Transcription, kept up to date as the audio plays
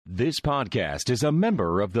This podcast is a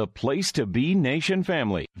member of the Place to Be Nation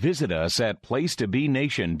family. Visit us at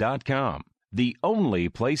placetobenation.com, the only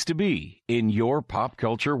place to be in your pop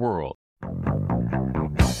culture world.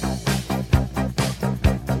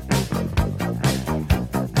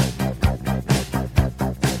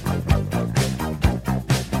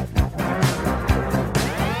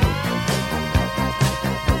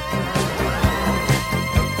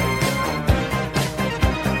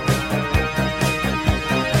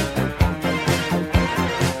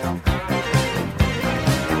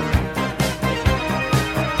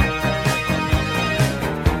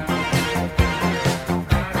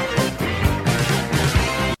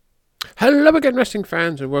 Hello again, wrestling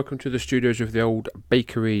fans, and welcome to the studios of the Old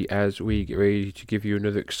Bakery as we get ready to give you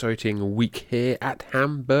another exciting week here at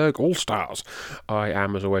Hamburg All-Stars. I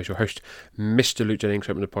am, as always, your host, Mr. Luke Jennings,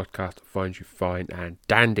 hoping the podcast finds you fine and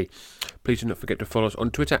dandy. Please do not forget to follow us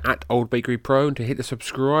on Twitter at Old Bakery Pro and to hit the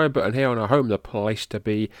subscribe button here on our home, the Place to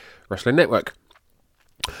Be Wrestling Network.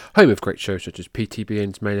 Home of great shows such as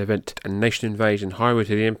PTBN's Main Event and Nation Invasion, Highway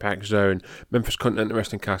to the Impact Zone, Memphis Continental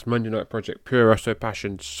Wrestling Cast, Monday Night Project, Pure Wrestling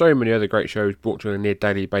Passion, so many other great shows brought to you on a near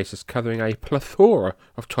daily basis covering a plethora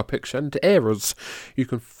of topics and eras. You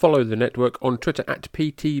can follow the network on Twitter at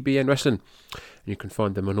PTBN Wrestling. And you can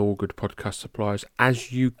find them on all good podcast suppliers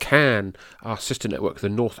as you can our sister network, the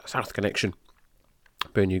North-South Connection.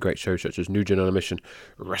 Bringing you great shows such as New Gen on a Mission,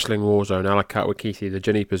 Wrestling Warzone, A La Carte with Keithy, The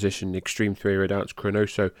Jenny Position, Extreme 3 Redouts,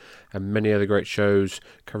 Chronoso, and many other great shows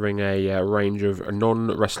covering a range of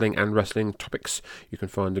non-wrestling and wrestling topics. You can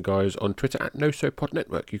find the guys on Twitter at NoSoPod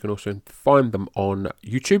Network. You can also find them on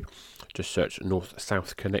YouTube. Just search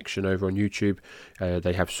North-South Connection over on YouTube.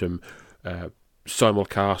 They have some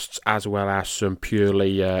simulcasts as well as some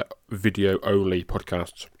purely video-only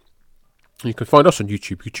podcasts. You can find us on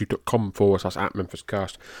YouTube,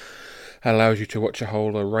 youtube.com/@MemphisCast. Allows you to watch a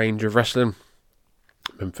whole range of wrestling.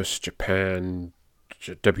 Memphis, Japan,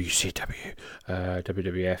 WCW,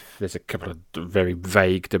 WWF. There's a couple of very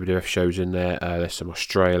vague WWF shows in there. There's some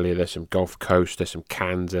Australia, there's some Gulf Coast, there's some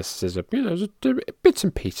Kansas. There's bits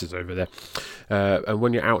and pieces over there. And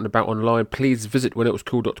when you're out and about online, please visit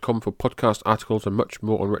whenitwascool.com for podcast articles and much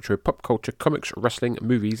more on retro pop culture, comics, wrestling,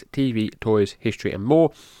 movies, TV, toys, history, and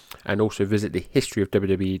more. And also visit the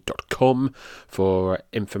historyofwwe.com for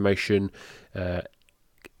information.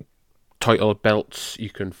 Title belts,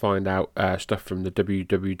 you can find out stuff from the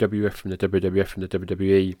WWF, from the WWF, from the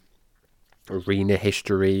WWE, arena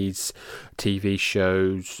histories, TV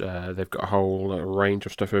shows. They've got a whole range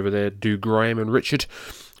of stuff over there. Do Graham and Richard.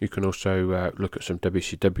 You can also look at some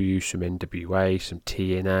WCW, some NWA, some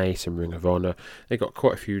TNA, some Ring of Honor. They've got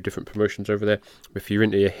quite a few different promotions over there. If you're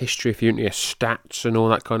into your history, if you're into your stats and all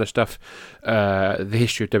that kind of stuff, the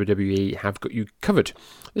history of WWE have got you covered.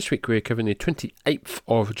 This week we're covering the 28th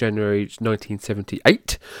of January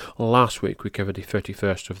 1978. Last week we covered the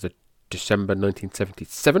 31st of December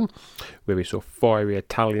 1977, where we saw fiery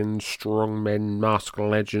Italians, strongmen, masked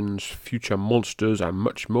legends, future monsters, and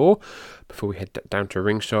much more. Before we head down to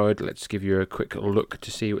ringside, let's give you a quick look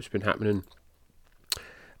to see what's been happening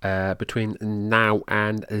between now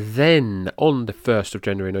and then. On the 1st of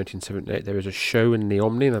January 1978, there is a show in the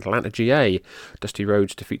Omni in Atlanta, GA. Dusty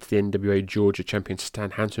Rhodes defeats the NWA Georgia champion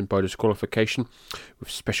Stan Hansen by disqualification, with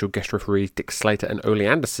special guest referees Dick Slater and Ole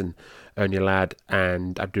Anderson. Ernie Ladd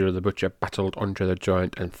and Abdullah the Butcher battled Andre the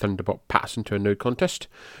Giant and Thunderbolt Patterson to a no contest.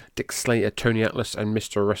 Dick Slater, Tony Atlas and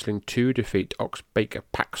Mr. Wrestling 2 defeat Ox Baker,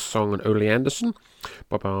 Pax Song and Ole Anderson.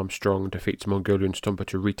 Bob Armstrong defeats Mongolian Stomper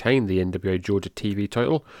to retain the NWA Georgia TV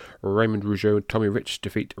title. Raymond Rougeau and Tommy Rich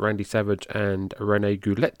defeat Randy Savage and Rene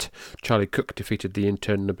Goulet. Charlie Cook defeated the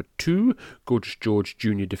intern number 2. Gorgeous George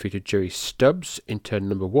Jr. defeated Jerry Stubbs. Intern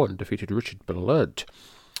number 1 defeated Richard Blood.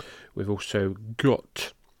 We've also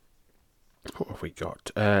got... What have we got?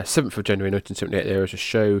 7th of January 1978, there is a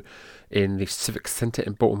show in the Civic Centre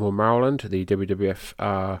in Baltimore, Maryland. The WWF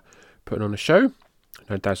are putting on a show.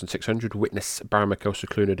 9,600. Witness Baron Michael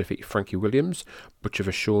Cicluna defeat Frankie Williams. Butcher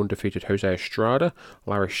Vachon defeated Jose Estrada.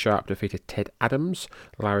 Larry Sharp defeated Ted Adams.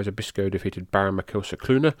 Larry Zbyszko defeated Baron Michael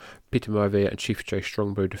Cicluna. Peter Maivia and Chief J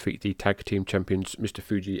Strongbow defeat the tag team champions Mr.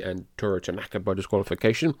 Fuji and Toru Tanaka by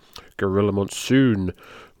disqualification. Gorilla Monsoon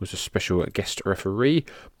was a special guest referee.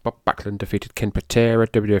 Bob Backlund defeated Ken Patera.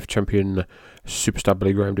 WWF champion Superstar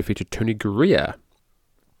Billy Graham defeated Tony Gurria.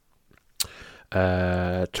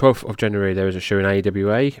 12th of January, there is a show in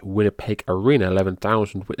AWA, Winnipeg Arena,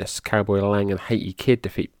 11,000. Witness Cowboy Lang and Haiti Kid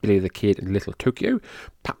defeat Billy the Kid in Little Tokyo.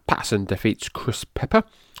 Pat Patterson defeats Chris Pepper.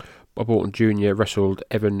 Bob Orton Jr. wrestled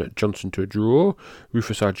Evan Johnson to a draw.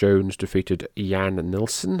 Rufus R. Jones defeated Ian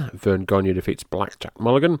Nelson. Vern Gagne defeats Blackjack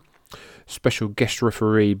Mulligan. Special guest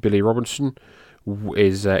referee Billy Robinson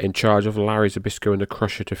is in charge of Larry Zbyszko and the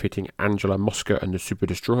Crusher defeating Angela Mosca and the Super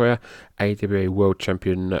Destroyer. AWA World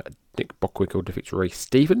Champion Nick Bockwinkel defeats Ray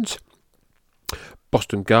Stevens.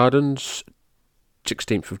 Boston Gardens,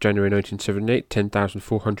 16th of January 1978,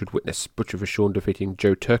 10,400 witness Butcher Vachon defeating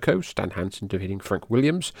Joe Turco, Stan Hansen defeating Frank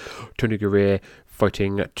Williams, Tony Gurrier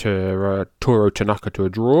fighting Toro Tanaka to a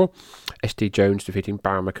draw, SD Jones defeating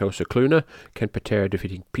Baron Mikel Cicluna, Ken Patera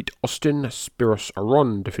defeating Pete Austin, Spiros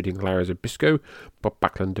Aron defeating Larry Zbyszko, Bob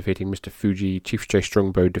Backlund defeating Mr. Fuji, Chief J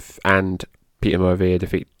Strongbow and Peter Maivia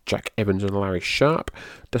defeat Jack Evans and Larry Sharp.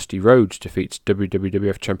 Dusty Rhodes defeats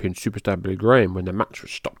WWF champion Superstar Billy Graham when the match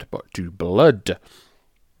was stopped to blood.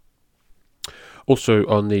 Also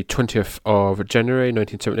on the 20th of January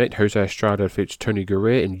 1978, Jose Estrada defeats Tony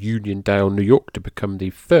Gurrier in Uniondale, New York to become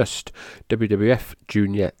the first WWF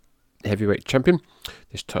Junior Heavyweight Champion.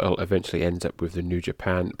 This title eventually ends up with the New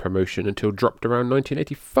Japan promotion until dropped around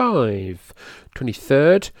 1985.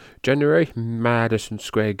 23rd January, Madison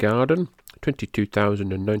Square Garden,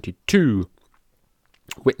 22,092.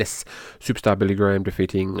 Witness Superstar Billy Graham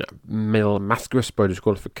defeating Mil Mascaras by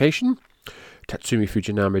disqualification. Tatsumi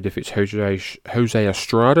Fujinami defeats Jose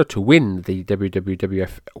Estrada to win the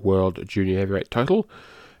WWF World Junior Heavyweight title.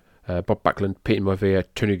 Bob Backlund, Peter Maivia,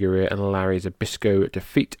 Tony Gurrier and Larry Zbyszko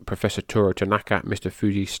defeat Professor Toro Tanaka, Mr.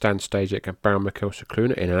 Fuji, Stan Stasiak and Baron Mikel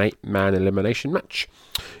Cicluna in an 8-man elimination match.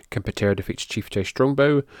 Ken Patera defeats Chief J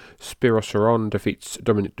Strongbow. Spiros Aron defeats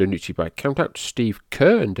Dominic Donucci by countout. Steve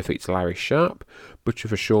Kern defeats Larry Sharp. Butcher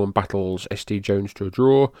Vachon battles SD Jones to a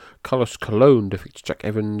draw. Carlos Colon defeats Jack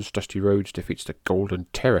Evans. Dusty Rhodes defeats the Golden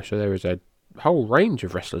Terror. So there is a whole range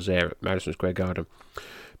of wrestlers there at Madison Square Garden.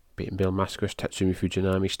 Beating Bill Mascaras, Tatsumi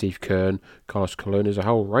Fujinami, Steve Kern, Carlos Colon. There's a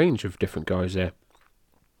whole range of different guys there.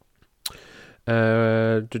 We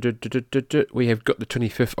have got the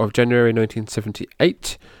 25th of January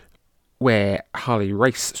 1978, where Harley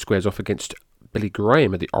Race squares off against Billy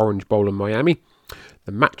Graham at the Orange Bowl in Miami.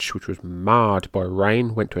 The match, which was marred by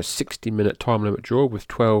rain, went to a 60-minute time limit draw with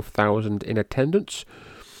 12,000 in attendance.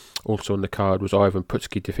 Also on the card was Ivan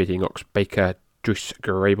Putski defeating Ox Baker. Dries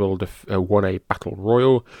Grabel won a Battle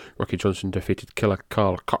Royal. Rocky Johnson defeated Killer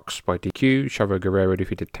Carl Cox by DQ. Chavo Guerrero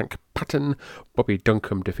defeated Tank Patton. Bobby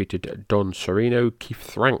Duncombe defeated Don Sereno. Keith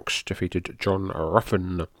Thranks defeated John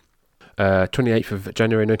Ruffin. 28th of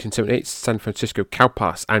January 1978, San Francisco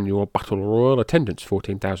Cowpass Annual Battle Royal. Attendance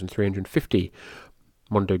 14,350.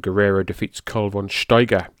 Mondo Guerrero defeats Carl von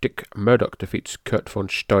Steiger. Dick Murdoch defeats Kurt von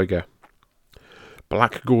Steiger.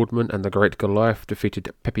 Black Gordman and the Great Goliath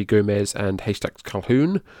defeated Pepe Gomez and Haystacks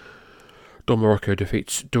Calhoun. Don Morocco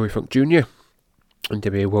defeats Dory Funk Jr. And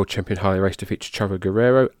WBA World Champion Harley Race defeats Chavo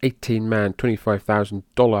Guerrero. 18-man,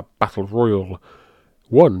 $25,000 Battle Royal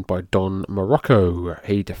won by Don Morocco.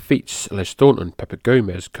 He defeats Les Thornton, Pepe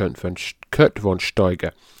Gomez, Kurt von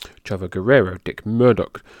Steiger, Chavo Guerrero, Dick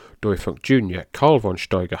Murdoch, Dory Funk Jr., Carl von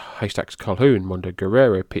Steiger, Haystacks Calhoun, Mondo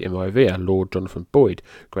Guerrero, Peter Maivia, Lord Jonathan Boyd,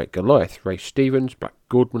 Great Goliath, Ray Stevens, Black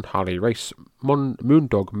Gordman, Harley Race,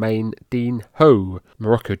 Moondog Main, Dean Ho.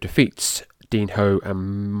 Morocco defeats Dean Ho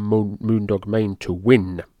and Moondog Main to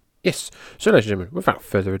win. Yes, so ladies and gentlemen, without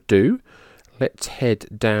further ado, let's head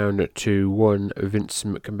down to one Vince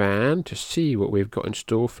McMahon to see what we've got in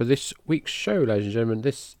store for this week's show, ladies and gentlemen.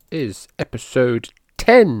 This is episode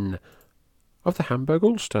 10 of the Hamburg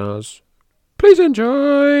All-Stars. Please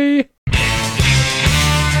enjoy!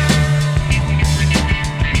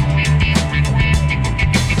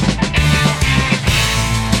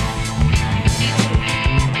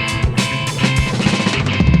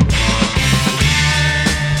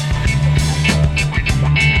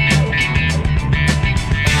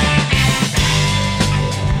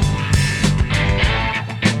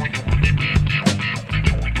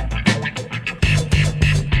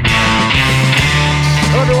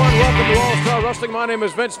 My name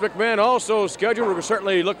is Vince McMahon. Also scheduled, we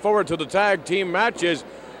certainly look forward to the tag team matches.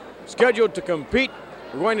 Scheduled to compete,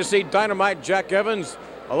 we're going to see Dynamite Jack Evans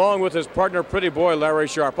along with his partner Pretty Boy Larry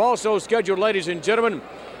Sharp. Also scheduled, ladies and gentlemen,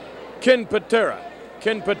 Ken Patera.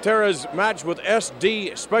 Ken Patera's match with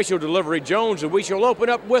SD Special Delivery Jones, and we shall open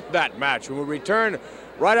up with that match when we return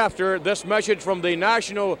right after this message from the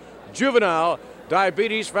National Juvenile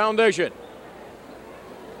Diabetes Foundation.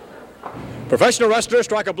 Professional wrestlers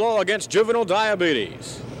strike a blow against juvenile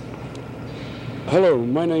diabetes. Hello,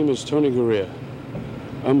 my name is Tony Gurrier.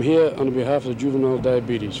 I'm here on behalf of the Juvenile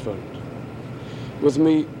Diabetes Fund. With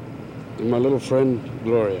me is my little friend,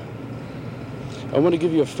 Gloria. I want to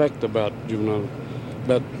give you a fact about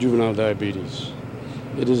juvenile diabetes.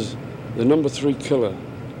 It is the number 3 killer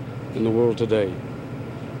in the world today.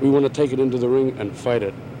 We want to take it into the ring and fight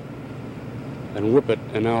it. and whip it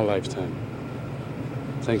in our lifetime.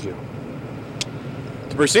 Thank you.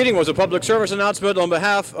 The proceeding was a public service announcement on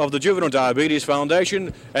behalf of the Juvenile Diabetes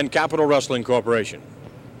Foundation and Capital Wrestling Corporation.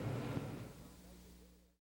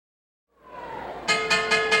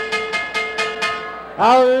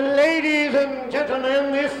 Now, ladies and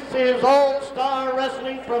gentlemen, this is All-Star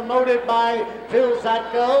Wrestling promoted by Phil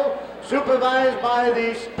Zatko, supervised by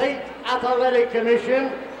the State Athletic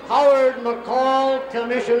Commission, Howard McCall,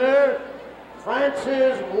 Commissioner,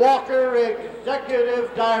 Francis Walker,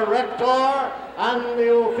 Executive Director, and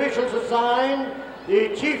the officials assigned,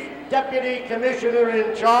 the Chief Deputy Commissioner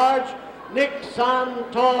in charge, Nick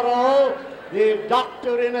Santoro, the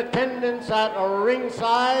doctor in attendance at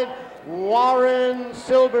ringside, Warren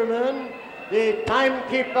Silberman, the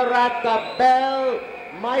timekeeper at the bell,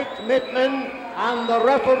 Mike Mittman, and the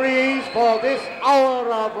referees for this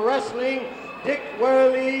hour of wrestling, Dick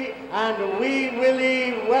Worley and Wee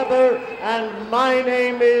Willie Weber, and my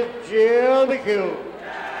name is Jill McHugh.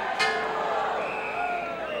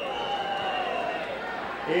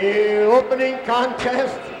 The opening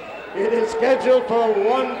contest, it is scheduled for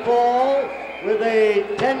one fall with a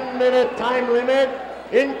 10-minute time limit.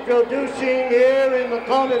 Introducing here in the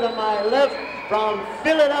corner to my left from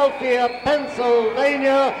Philadelphia,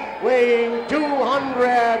 Pennsylvania, weighing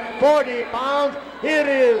 240 pounds, here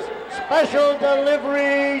is Special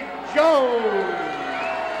Delivery Jones.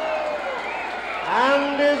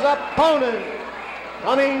 And his opponent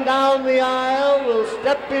coming down the aisle will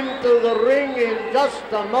step into the ring in just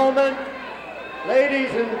a moment.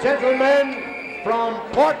 Ladies and gentlemen, from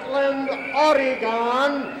Portland,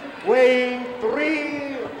 Oregon, weighing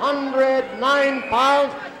 309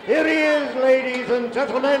 pounds. Here he is, ladies and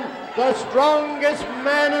gentlemen, the strongest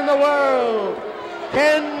man in the world,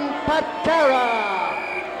 Ken Patera.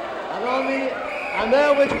 And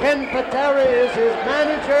there with Ken Patera is his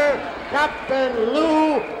manager, Captain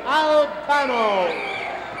Lou Albano.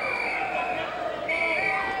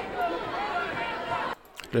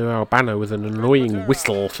 Lou Albano with an annoying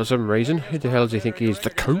whistle for some reason. Who the hell does he think he is?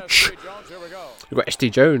 The coach? We've got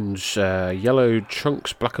SD Jones, yellow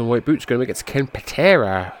trunks, black and white boots, going against Ken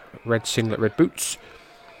Patera, red singlet, red boots.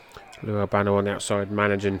 Lou Albano on the outside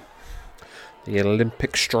managing the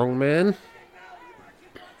Olympic strongman.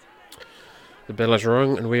 The bell has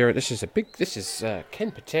rung, and this is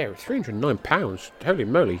Ken Patera, 309 pounds. Holy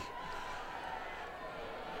moly.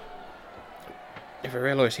 Never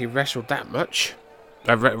realised he wrestled that much.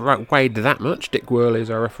 Weighed that much. Dick Worley is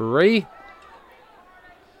our referee.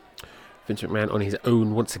 Vince McMahon on his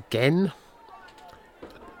own once again.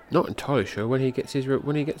 Not entirely sure when he gets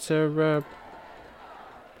a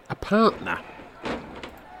partner.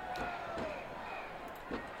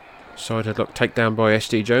 Side headlock takedown by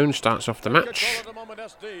SD Jones starts off the match.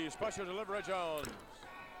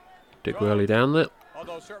 Dick Worley down there.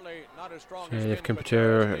 So if Ken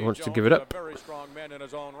Patera wants to give it up.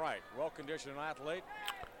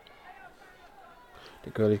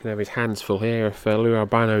 Dick Worley's going to have his hands full here if Lou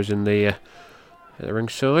Albano's in the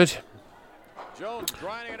ringside. Oh.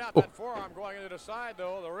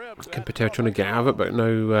 Ken Patera trying to get out of it, but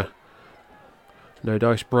no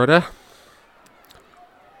dice, brother.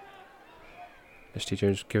 SD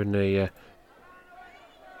Jones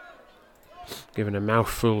giving a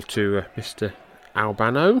mouthful to Mr.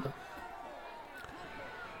 Albano.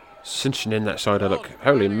 Cinching in that side of look.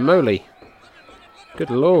 Holy moly. Good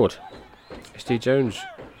lord. SD Jones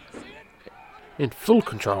in full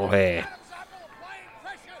control here.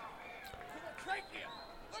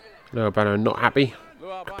 Lou Albano not happy.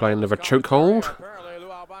 Playing another chokehold.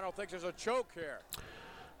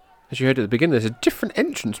 As you heard at the beginning, there's a different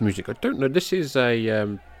entrance music. I don't know. This is a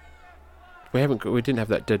we didn't have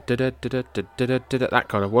that that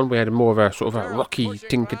kind of one. We had more of a sort of a rocky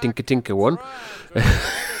tinker one.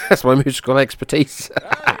 That's my musical expertise.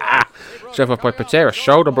 Shove off by Patera.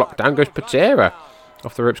 Shoulder block. Down goes Patera.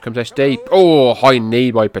 Off the ropes comes SD. Oh, high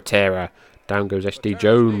knee by Patera. Down goes SD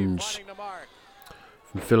Jones.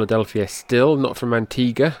 From Philadelphia still, not from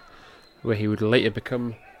Antigua, where he would later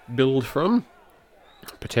become billed from.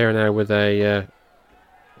 Patera now with a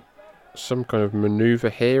some kind of maneuver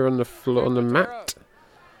here on the floor on the mat.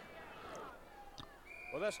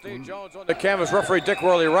 Well, that's SD Jones on the canvas. Referee Dick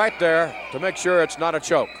Worley right there to make sure it's not a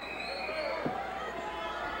choke.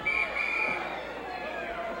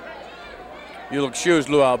 You'll excuse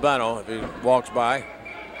Lou Albano if he walks by.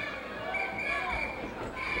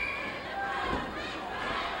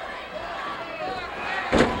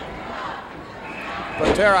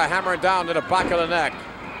 Patera hammering down to the back of the neck.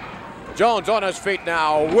 Jones on his feet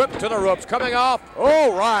now, whipped to the ropes, coming off.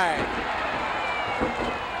 Oh, right.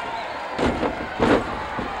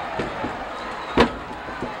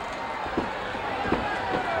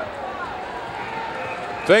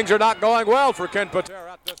 Things are not going well for Ken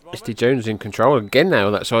Patera at this moment. SD Jones in control again now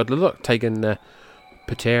on that side of the look, taking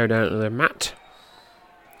Patera down to the mat.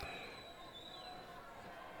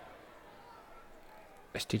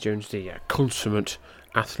 SD Jones, the consummate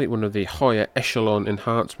athlete, one of the higher echelon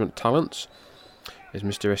enhancement talents, is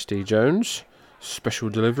Mr. SD Jones. Special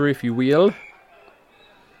delivery, if you will.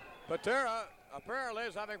 Patera apparently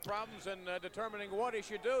is having problems in determining what he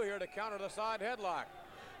should do here to counter the side headlock.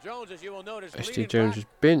 Jones, as you will notice, SD Jones has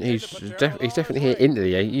been, he's definitely here into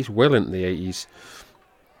the 80s, well into the 80s.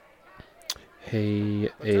 He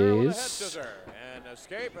is... And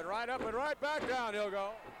escape and right up and right back down he'll go.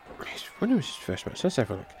 When was his first match? Let's have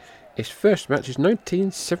a look. His first match is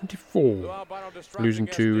 1974, losing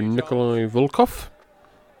to Nikolai Volkov.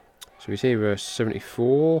 So he's here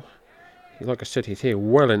 74. Like I said, he's here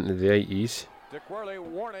well into the 80s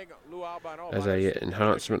as a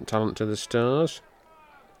enhancement talent to the Stars.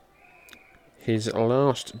 His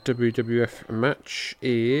last WWF match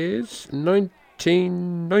is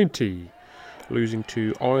 1990, losing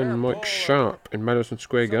to Iron Mike Sharp in Madison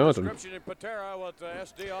Square Garden.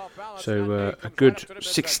 So a good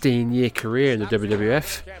 16-year career in the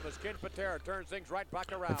WWF.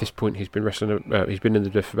 At this point, he's been wrestling. He's been in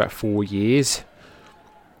the WWF for about 4 years.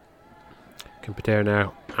 Ken Patera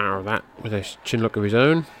now out of that with a chin lock of his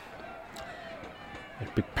own.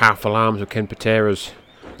 Big powerful arms of Ken Patera's.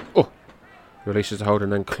 Oh, releases the hold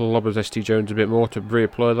and then clobbers SD Jones a bit more to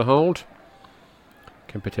reapply the hold.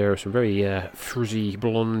 Ken Patera with some very frizzy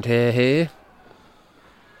blonde hair here.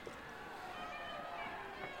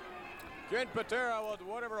 Ken Patera with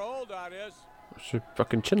whatever hold that is. It's a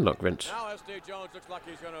fucking chin lock, Vince. Now SD Jones looks like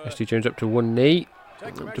he's going SD Jones up to one knee,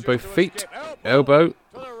 up to both feet, elbow,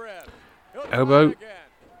 elbow,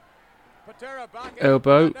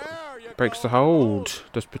 elbow, breaks the hold.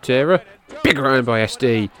 Does Patera? Big round by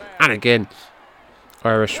SD, and again,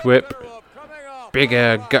 Irish whip. Big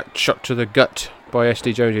gut shot to the gut by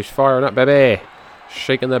SD Jones. He's firing up, baby.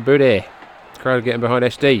 Shaking the booty. Crowd getting behind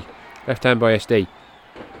SD. Left hand by SD.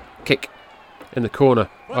 Kick in the corner.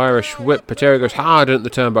 Irish whip. Patera goes hard into the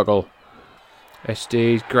turnbuckle.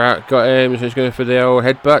 SD's got him. So he's going for the old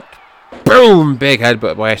headbutt. Boom! Big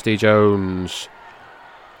headbutt by SD Jones.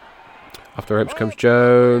 After rips comes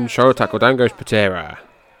Jones. Shoulder tackle. Down goes Patera.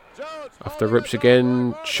 After rips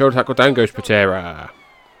again. Shoulder tackle. Down goes Patera.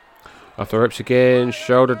 After rips again,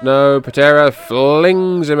 shouldered, no, Patera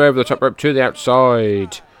flings him over the top rope to the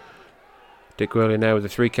outside. Dick Worley now with a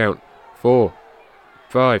 3 count. 4,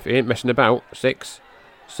 5, he ain't messing about. 6,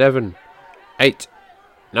 7, 8,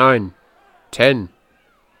 9, 10.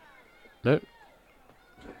 No.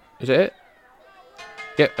 Is that it?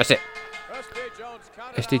 Yep, that's it.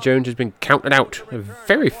 SD Jones has been counted out. A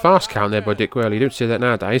very fast count there by Dick Worley. You don't see that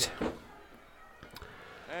nowadays.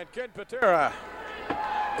 And Ken Patera,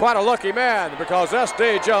 quite a lucky man, because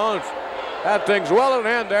SD Jones had things well in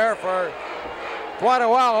hand there for quite a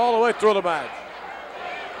while, all the way through the match.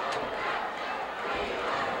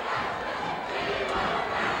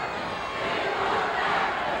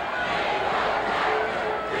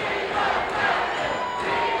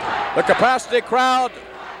 The capacity crowd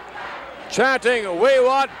chanting, "We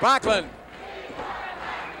want Backlund."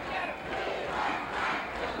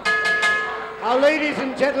 Now, ladies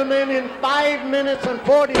and gentlemen, in 5 minutes and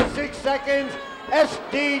 46 seconds,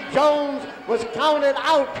 SD Jones was counted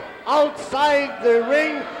out outside the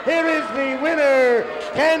ring. Here is the winner,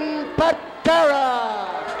 Ken Patera.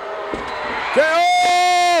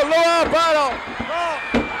 Oh, Luau battle. Oh.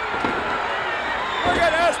 Look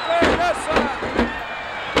at SD.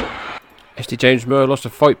 SD Jones may have lost a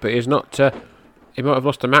fight, but he's not. He might have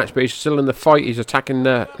lost a match, but he's still in the fight. He's attacking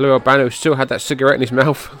Lou Albano, who still had that cigarette in his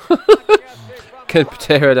mouth. Ken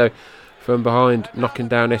Patera, though, from behind, knocking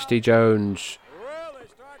down SD Jones.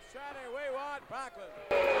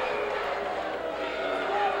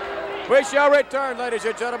 We shall return, ladies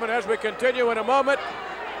and gentlemen, as we continue in a moment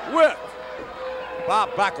with Bob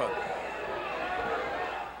Backlund.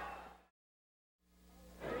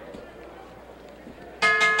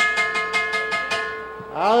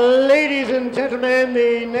 Ladies and gentlemen,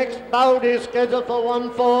 the next bout is scheduled for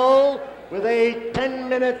one fall with a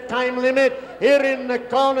 10-minute time limit. Here in the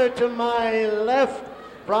corner to my left,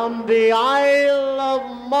 from the Isle of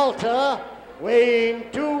Malta,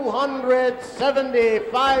 weighing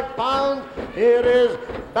 275 pounds, here is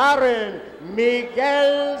Baron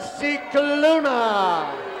Miguel Cicluna.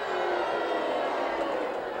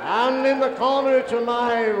 And in the corner to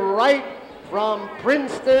my right, from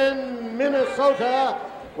Princeton, Minnesota,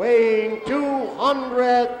 weighing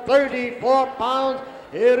 234 pounds,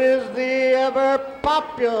 here is the ever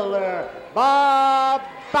popular Bob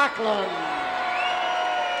Backlund.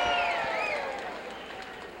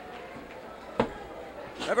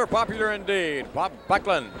 Ever popular indeed. Bob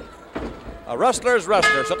Backlund, a wrestler's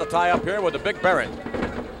wrestler, set the tie up here with the Big Baron.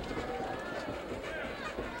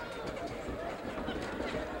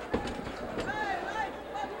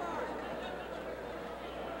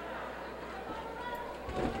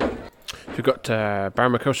 We've got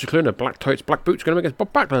Baron Michael Cicluna, black tights, black boots, going to make against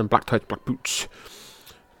Bob Backlund, black tights, black boots.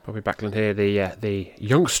 Bobby Backlund here, the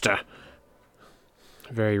youngster.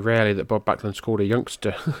 Very rarely that Bob Backlund's called a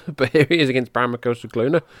youngster, but here he is against Baron Michael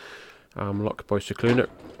Cicluna. Locked by Cicluna.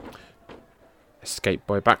 Escaped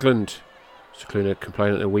by Backlund. Cicluna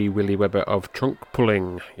complaining to Wee Willie Webber of trunk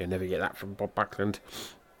pulling. You never get that from Bob Backlund.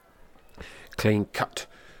 Clean cut,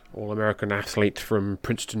 All-American athlete from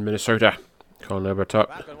Princeton, Minnesota. Colin over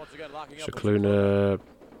top. Cicluna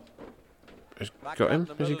has got him.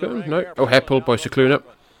 Has he got him? No. Oh, hair pulled by Cicluna.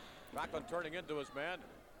 Backlund turning into his man,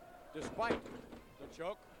 despite the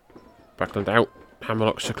choke. Backlund out.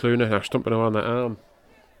 Hammerlock Cicluna now stomping around that arm.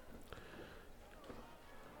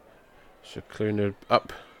 Cicluna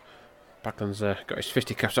up. Backlund's got his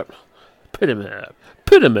fisticuffs up. Put him up.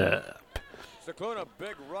 Put him up. Cicluna,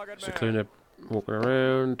 big rugged Cicluna man. walking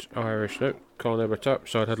around. Irish note. Colin over top.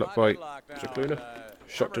 Side headlock by Cicluna.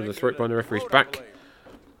 Shot to the throat by the referee's back.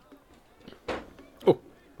 Oh,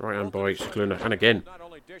 right hand by Cicluna. And again. Not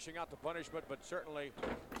only dishing out the punishment, but certainly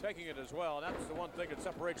taking it as well. And that's the one thing that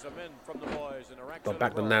separates the men from the boys in the ranks. But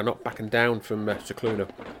Backlund now not backing down from Cicluna.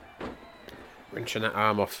 Wrenching that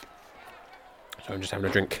arm off. So I'm just having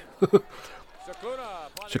a drink.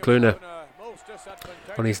 Cicluna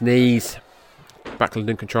on his knees. Backlund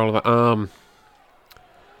in control of that arm.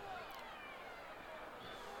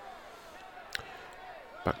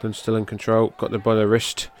 Backlund still in control. Got the by the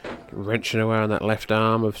wrist, wrenching away on that left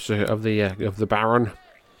arm of the Baron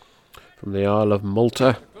from the Isle of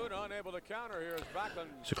Malta.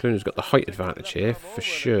 Cicluna's got the height advantage here for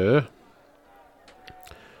sure.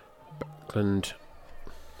 Backlund.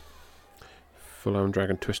 Full arm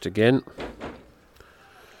dragon twist again.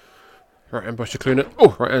 Right hand by Cicluna.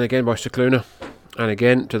 Oh, right hand again by Cicluna. And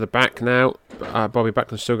again to the back now. Bobby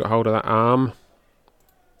Backlund's still got hold of that arm.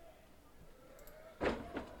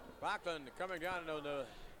 Backlund coming down into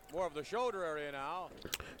more of the shoulder area now.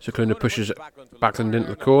 Cicluna pushes Backlund into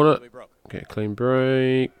the corner. Get a clean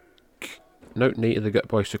break. No, knee to the gut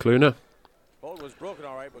by Cicluna. Oh,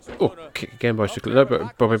 kick again by Cicluna,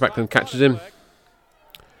 but Bobby Backlund catches him.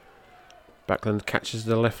 Backlund catches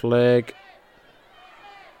the left leg.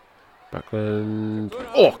 Backlund,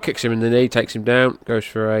 oh, kicks him in the knee, takes him down, goes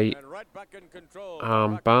for a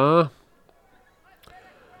arm bar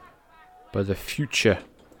by the future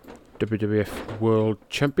WWF World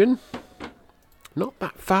Champion. Not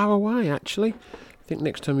that far away, actually. I think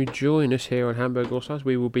next time you join us here on Hamburg All-Stars,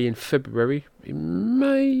 we will be in February. It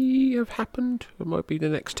may have happened, it might be the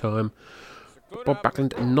next time. But Bob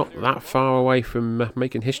Backlund not that far away from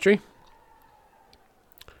making history.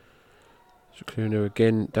 Cicluna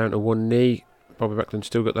again down to one knee. Bobby Backlund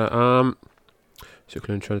still got that arm.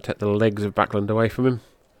 Cicluna trying to take the legs of Backlund away from him.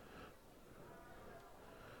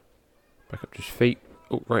 Back up to his feet.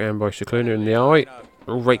 Oh, right hand by Cicluna in the eye.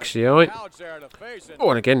 Oh, rakes the eye. Oh,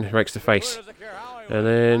 and again rakes the face. And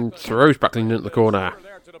then throws Backlund into the corner.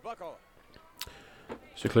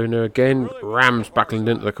 Cicluna again rams Backlund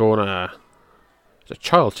into the corner. There's a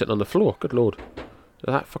child sitting on the floor. Good lord. Is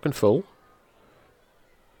that fucking full?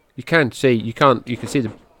 You can see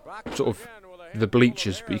the sort of the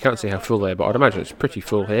bleachers, but you can't see how full they are. But I'd imagine it's pretty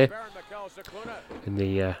full here in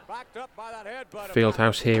the field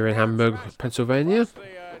house here in Hamburg, Pennsylvania.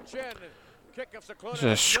 It's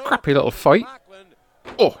a scrappy little fight.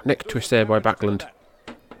 Oh, neck twist there by Backlund.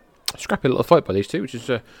 Scrappy little fight by these two, which is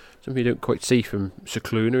something you don't quite see from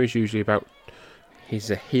Cicluna. He's usually about his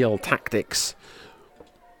heel tactics.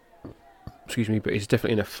 Excuse me, but he's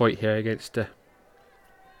definitely in a fight here against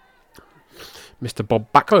Mr.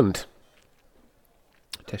 Bob Backlund.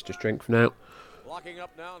 Test your strength now.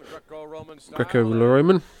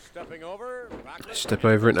 Greco-Roman. Step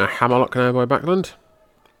over into a hammerlock now by Backlund.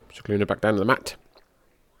 Cicluna back down to the mat.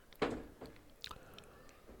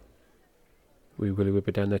 Wee Willie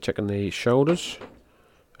Whipper down there checking the shoulders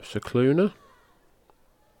of Cicluna.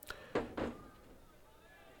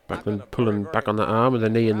 Backlund pulling back on that arm with the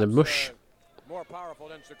knee in the mush. More powerful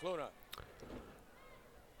than Cicluna.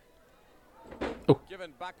 Oh.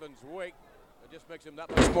 Given Backlund's weight, it just makes him that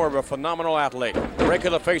much more of a phenomenal athlete. Rake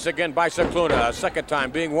of the face again by Cicluna, a second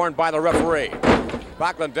time being warned by the referee.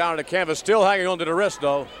 Backlund down on the canvas, still hanging onto the wrist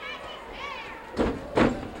though.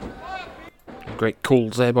 Great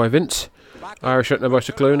calls there by Vince. Irish up there by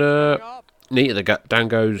Cicluna. Knee to the gut, down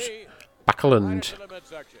goes Backlund.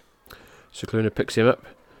 Cicluna picks him up,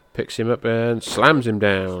 Picks him up and slams him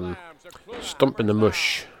down. Stomp in the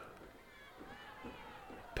mush.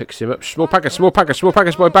 Picks him up. Small package by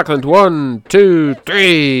Backlund. 1, 2,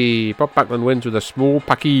 3. Bob Backlund wins with a small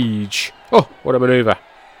package. Oh, what a maneuver.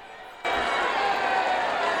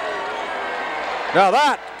 Now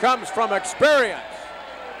that comes from experience.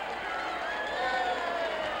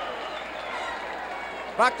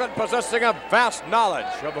 Backlund possessing a vast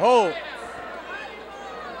knowledge of holds.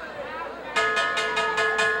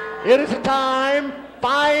 It is time,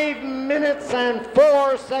 5 minutes and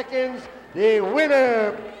 4 seconds. The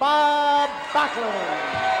winner, Bob Backlund.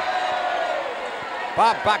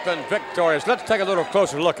 Bob Backlund victorious. Let's take a little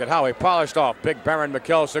closer look at how he polished off Big Baron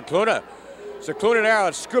Mikkel Cicluna. Cicluna there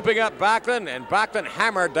was scooping up Backlund, and Backlund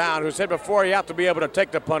hammered down, who said before you have to be able to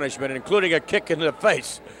take the punishment, including a kick in the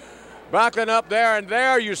face. Backlund up there, and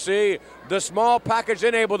there you see the small package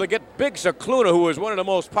able to get Big Cicluna, who is one of the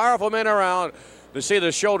most powerful men around, to see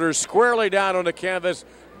the shoulders squarely down on the canvas.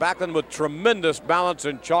 Backlund with tremendous balance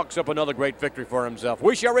and chalks up another great victory for himself.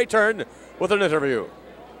 We shall return with an interview.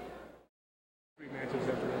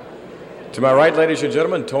 To my right, ladies and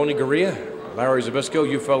gentlemen, Tony Garea, Larry Zbyszko.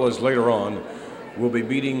 You fellas later on will be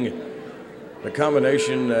meeting the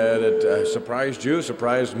combination that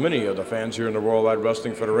surprised many of the fans here in the Worldwide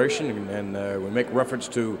Wrestling Federation, and we make reference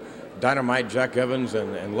to Dynamite Jack Evans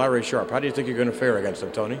and Larry Sharp. How do you think you're going to fare against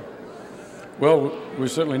them, Tony? Well, we're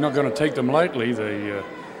certainly not going to take them lightly.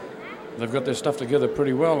 They've got their stuff together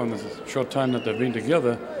pretty well in the short time that they've been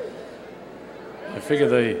together. I figure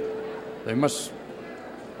they must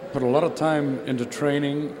put a lot of time into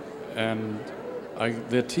training, and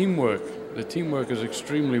their teamwork is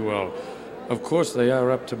extremely well. Of course, they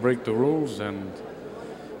are up to break the rules, and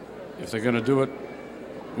if they're going to do it,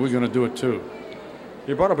 we're going to do it too.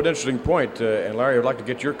 You brought up an interesting point, and Larry, I'd like to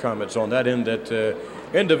get your comments on that, in that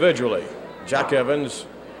individually, Jack Evans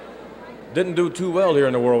didn't do too well here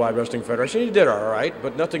in the Worldwide Wrestling Federation. He did all right,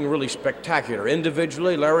 but nothing really spectacular.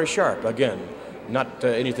 Individually, Larry Sharp, again, not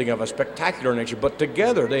anything of a spectacular nature, but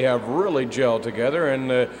together they have really gelled together, and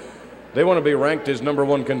they want to be ranked as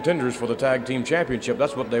 #1 contenders for the Tag Team Championship.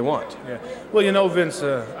 That's what they want. Yeah. Well, you know, Vince,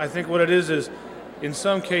 I think what it is in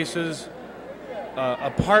some cases,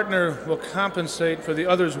 a partner will compensate for the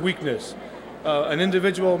other's weakness. An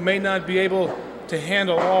individual may not be able to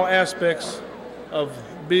handle all aspects of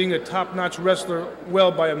being a top-notch wrestler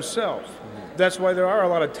well by himself. That's why there are a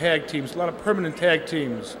lot of tag teams, a lot of permanent tag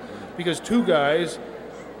teams, because two guys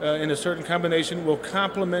in a certain combination will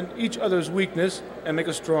complement each other's weakness and make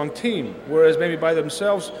a strong team, whereas maybe by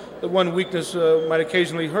themselves, the one weakness might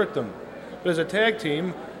occasionally hurt them. But as a tag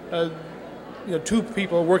team, two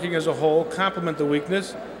people working as a whole complement the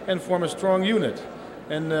weakness and form a strong unit.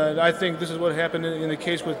 And I think this is what happened in the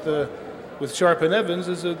case with Sharp and Evans,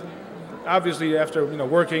 is that obviously after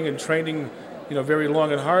working and training very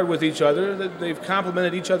long and hard with each other, that they've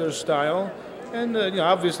complemented each other's style and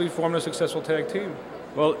obviously formed a successful tag team.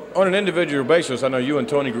 Well, on an individual basis, I know you and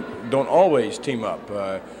Tony don't always team up.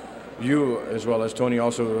 You, as well as Tony,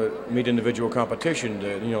 also meet individual competition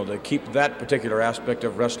to keep that particular aspect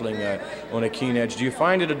of wrestling on a keen edge. Do you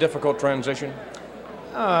find it a difficult transition?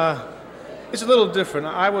 It's a little different.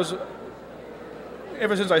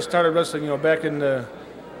 Ever since I started wrestling, back in the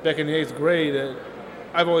 8th grade,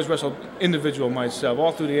 I've always wrestled individual myself.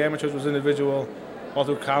 All through the amateurs was individual, all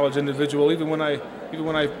through college individual. Even when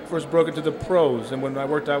I first broke into the pros, and when I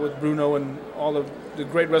worked out with Bruno and all the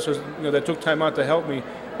great wrestlers that took time out to help me,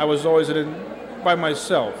 I was always by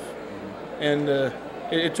myself. And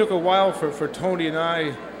it took a while for Tony and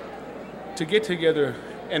I to get together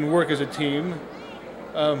and work as a team.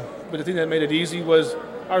 But the thing that made it easy was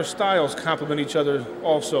our styles complement each other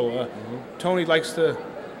also. Tony likes to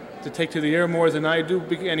take to the air more than I do,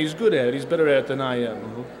 and he's good at it. He's better at it than I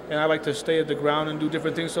am. And I like to stay at the ground and do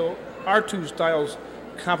different things. So our two styles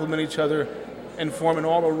complement each other and form an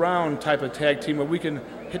all-around type of tag team where we can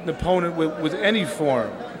hit an opponent with any form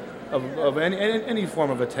of any form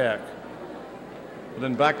of attack.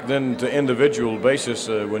 Then back then to individual basis,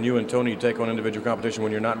 when you and Tony take on individual competition,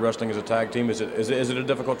 when you're not wrestling as a tag team, is it a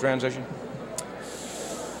difficult transition?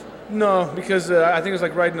 No, because I think it's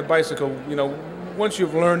like riding a bicycle. Once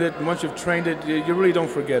you've learned it and once you've trained it, you really don't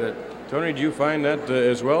forget it. Tony, do you find that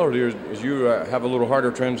as well, or do you have a little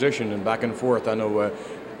harder transition and back and forth? I know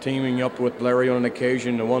teaming up with Larry on an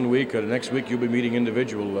occasion one week, the next week you'll be meeting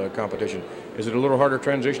individual competition. Is it a little harder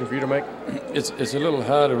transition for you to make? It's a little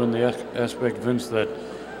harder in the aspect, Vince, that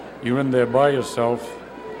you're in there by yourself,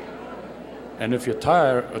 and if you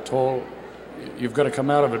tire at all, you've got to come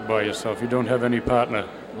out of it by yourself. You don't have any partner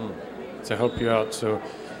to help you out, so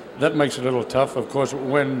that makes it a little tough. Of course,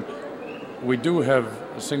 when we do have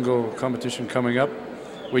a single competition coming up.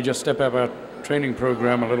 We just step up our training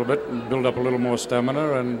program a little bit and build up a little more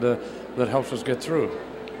stamina, and that helps us get through.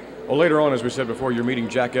 Well, later on, as we said before, you're meeting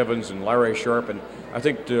Jack Evans and Larry Sharp, and I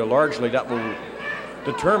think largely that will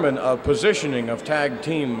determine a positioning of tag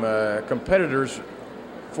team competitors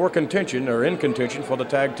for contention or in contention for the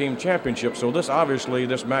tag team championship. So this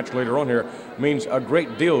match later on here means a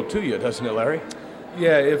great deal to you, doesn't it, Larry?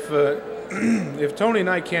 Yeah, if Tony and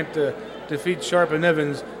I can't defeat Sharp and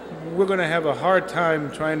Evans, we're going to have a hard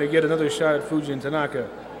time trying to get another shot at Fuji and Tanaka.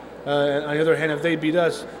 And on the other hand, if they beat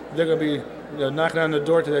us, they're going to be knocking on the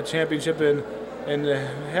door to that championship and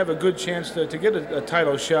have a good chance to get a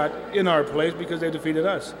title shot in our place because they defeated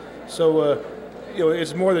us. So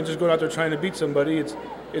it's more than just going out there trying to beat somebody.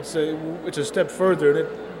 It's a step further, and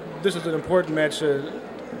this is an important match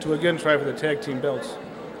to again try for the tag team belts.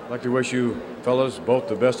 I'd like to wish you fellas both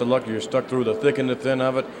the best of luck. You're stuck through the thick and the thin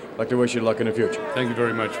of it. I'd like to wish you luck in the future. Thank you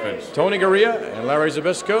very much, Vince. Tony Gurria and Larry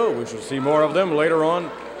Zbyszko. We shall see more of them later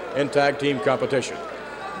on in tag team competition.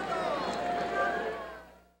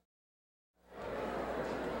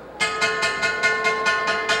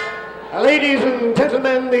 Ladies and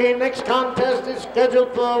gentlemen, the next contest is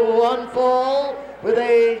scheduled for one fall with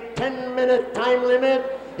a 10-minute time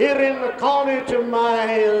limit. Here in the corner to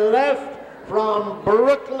my left, from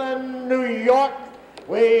Brooklyn, New York,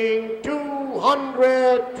 weighing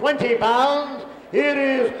 220 pounds, it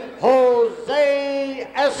is Jose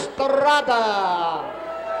Estrada.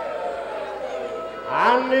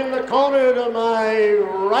 And in the corner to my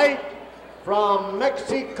right, from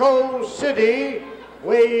Mexico City,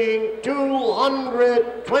 weighing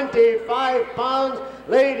 225 pounds,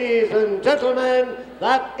 ladies and gentlemen,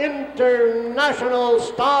 that international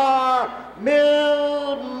star,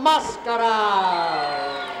 Mil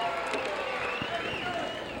Mascaras.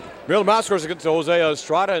 Mil Mascaras against Jose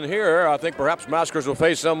Estrada, and here I think perhaps Mascaras will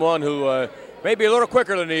face someone who may be a little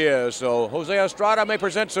quicker than he is. So Jose Estrada may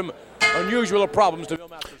present some unusual problems to Mil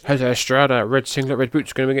Mascaras. Jose Estrada, red singlet, red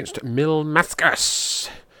boots, going against Mil Mascaras.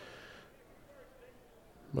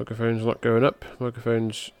 Microphone's not going up.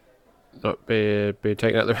 Microphone's not being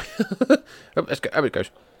taken out the... Oh, let's go. There it goes.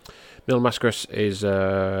 Mil Mascaras is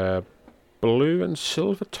blue and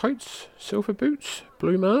silver tights, silver boots,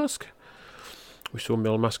 blue mask. We saw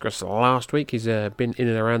Mil Mascaras last week. He's been in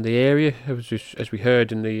and around the area. As we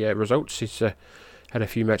heard in the results, he's had a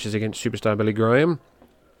few matches against superstar Billy Graham.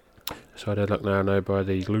 So I'd look now by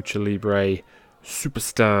the Lucha Libre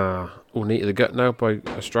superstar. All knee to the gut now by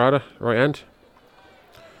Estrada, right hand.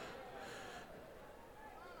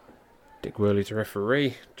 Dick Worley's a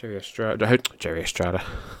referee. Jerry Estrada.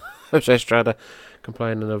 Jose Estrada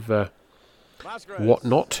complaining of what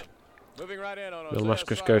not. Mil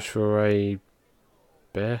Mascaras goes for a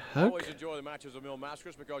bear hug.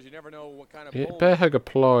 Bear hug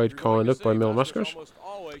applied kind of by Mil Mascaras.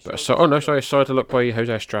 But side to look by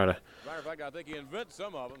Jose Estrada.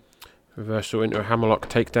 Reversal into a hammerlock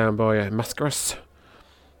takedown by Mascaras.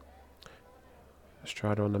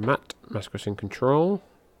 Estrada on the mat. Mascaras in control.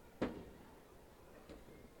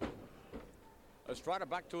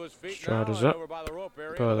 Estrada's up by the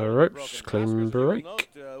ropes, clean break.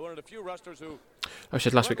 I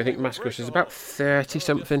said last week I think Mascaras is about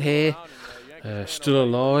 30-something here. Still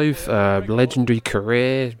alive, legendary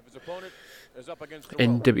career.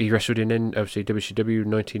 He wrestled in obviously WCW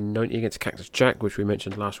 1990 against Cactus Jack, which we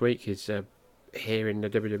mentioned last week. He's here in the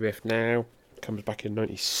WWF now. Comes back in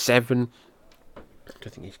 97. I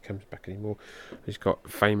don't think he comes back anymore. He's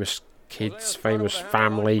got famous kids, famous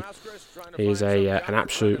family. He's an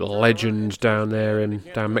absolute legend down there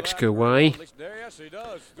down Mexico way.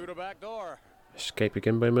 Escape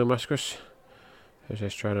again by Mil Mascaras. Jose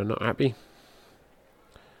Estrada not happy.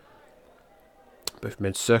 Both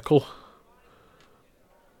mid-circle.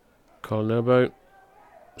 Collar elbow.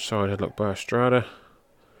 Side headlock by Estrada.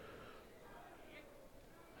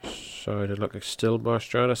 Side headlock still by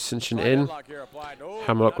Estrada, cinching it in.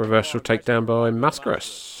 Hammerlock reversal takedown by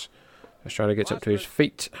Mascaras. Estrada gets up to his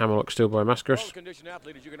feet. Hammerlock still by Mascaras.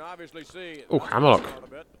 Oh, hammerlock.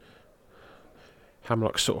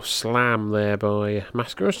 Hammerlock sort of slam there by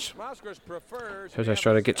Mascaras. Jose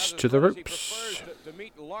Estrada gets to the ropes.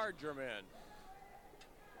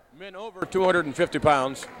 Men over 250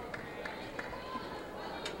 pounds.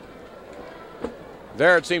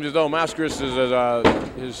 There it seems as though Mascaras is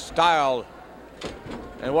his style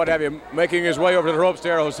and what have you, making his way over to the ropes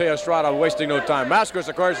there. Jose Estrada wasting no time. Mascaras,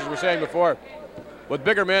 of course, as we were saying before, with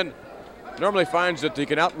bigger men, normally finds that he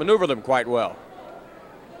can outmaneuver them quite well.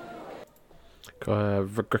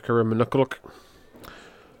 Greco-Roman knuckle look.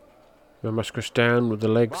 Mascaras down with the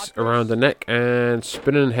legs around the neck and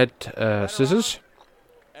spinning head scissors.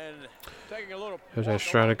 Jose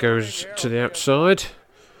Estrada goes to the outside.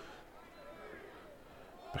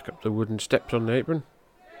 Back up the wooden steps on the apron.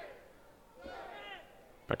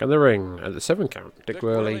 Back in the ring at the 7 count. Dick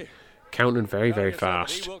Worley counting very, very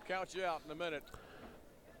fast. Well,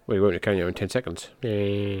 he won't count you in 10 seconds.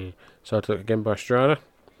 Yeah. Side look again by Estrada.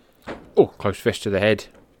 Oh, close fist to the head.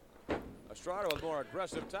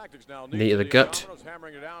 Knee to the gut.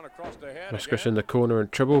 Mascaras in the corner in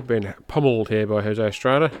trouble, being pummeled here by Jose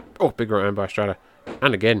Estrada. Oh, big right hand by Estrada.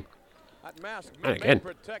 And again. And again.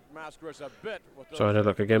 Side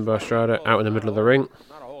headlock again by Estrada, out in the middle of the ring.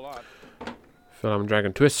 Full arm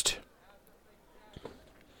dragon twist.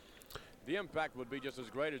 The impact would be just as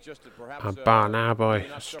great as just perhaps a bar now by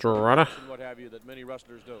Estrada. What have you that many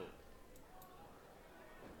wrestlers do.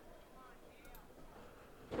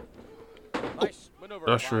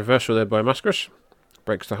 Nice reversal there by Mascaras.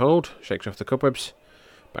 Breaks the hold, shakes off the cobwebs,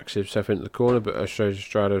 backs himself into the corner, but shows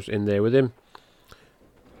Estrada's in there with him.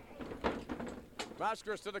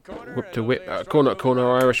 Whip to whip, corner to corner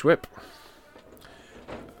Irish whip.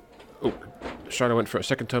 Oh, Estrada went for it a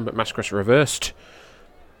second time, but Mascaras reversed.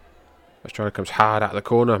 Estrada comes hard out of the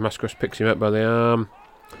corner. Mascaras picks him up by the arm,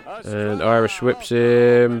 and Irish whips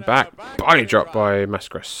him back. Body drop by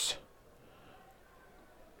Mascaras.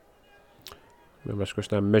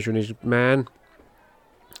 Mascaras now measuring his man.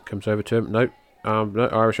 Comes over to him. No,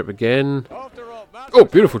 Irish whip again. Oh,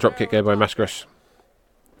 beautiful drop kick there by Mascaras.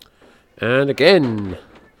 And again,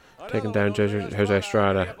 taking down Jose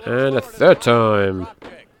Estrada. And a third time.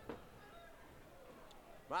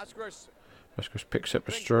 Mascaras picks up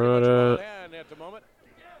Estrada.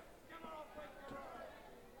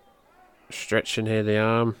 Stretching here the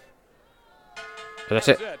arm. And that's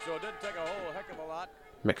it.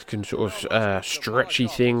 Mexican sort of stretchy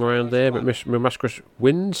thing around there, but Mascaras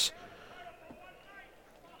wins.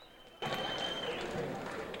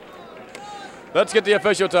 Let's get the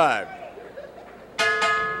official time.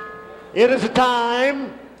 It is a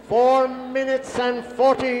time, 4 minutes and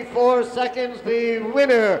 44 seconds. The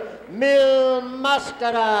winner, Mil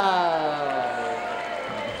Mascaras.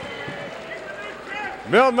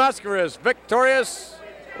 Mil Mascaras victorious.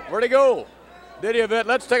 Where'd he go? Did he event?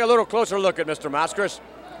 Let's take a little closer look at Mr. Mascaras.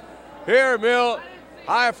 Here, Mil,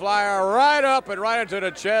 high flyer, right up and right into the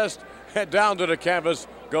chest, and down to the canvas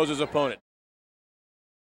goes his opponent.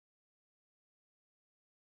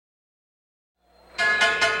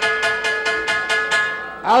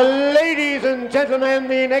 Ladies and gentlemen,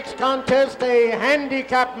 the next contest, a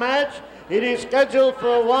handicap match. It is scheduled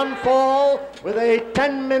for one fall with a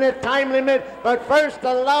 10-minute time limit. But first,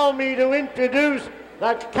 allow me to introduce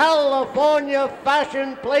the California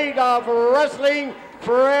fashion plate of wrestling,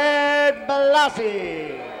 Fred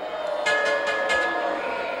Blassie.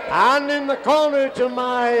 And in the corner to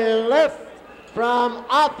my left, from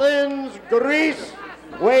Athens, Greece,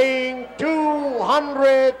 weighing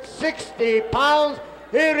 260 pounds,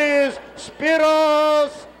 here is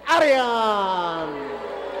Spiros Arian.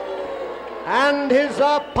 And his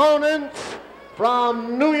opponent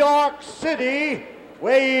from New York City,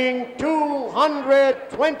 weighing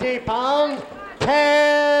 220 pounds,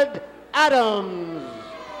 Ted Adams.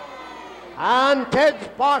 And Ted's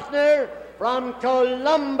partner from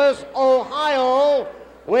Columbus, Ohio,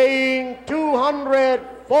 weighing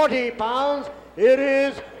 240 pounds, it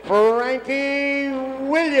is Frankie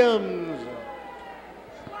Williams.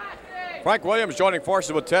 Frank Williams joining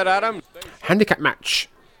forces with Ted Adams. Handicap match.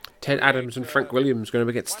 Ted Adams and Frank Williams going up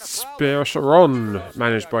against Spiros Ron,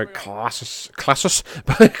 managed by Classy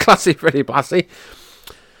Freddie Blassie.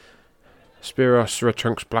 Spiros red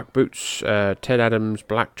trunks, black boots. Ted Adams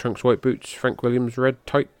black trunks, white boots. Frank Williams red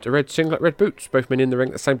singlet, red boots. Both men in the ring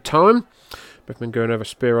at the same time. Both men going over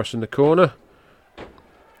Spiros in the corner.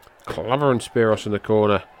 Clovering Spiros in the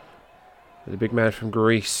corner. The big man from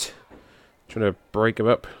Greece trying to break him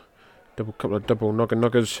up. Couple of double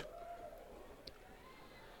noggers.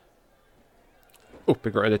 Oh,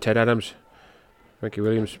 big right hand of Ted Adams. Frankie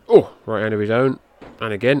Williams. Oh, right hand of his own.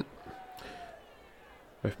 And again.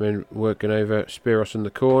 Both men working over Spiros in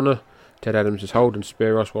the corner. Ted Adams is holding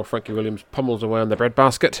Spiros while Frankie Williams pummels away on the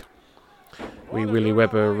breadbasket. Wee Willie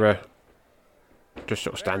Webber just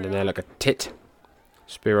sort of standing there like a tit.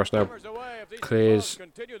 Spiros now clears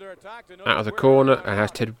out of the corner and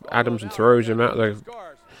has Ted Adams and throws him out of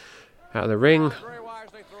the ring.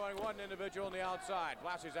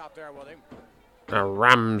 Now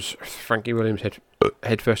rams Frankie Williams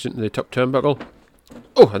head first into the top turnbuckle.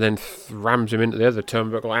 Oh, and then rams him into the other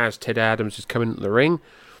turnbuckle as Ted Adams is coming into the ring.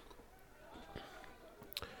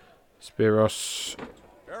 Spiros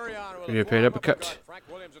European uppercut.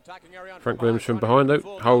 Frank Williams from behind,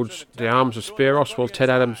 though, holds the arms of Spiros while Ted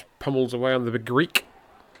Adams pummels away on the big Greek.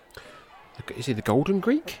 Is he the Golden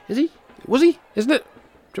Greek? Is he? Was he? Isn't it?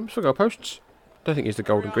 Jumps for goalposts. Don't think he's the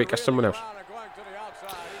Golden Greek. That's someone else.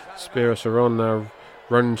 Spiros Aron now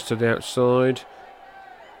runs to the outside.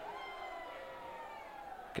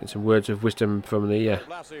 Getting some words of wisdom from the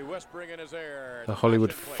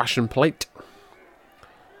Hollywood fashion plate.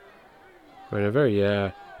 We're in a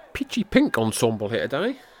very peachy pink ensemble here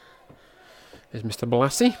today. There's Mr.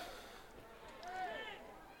 Blassie.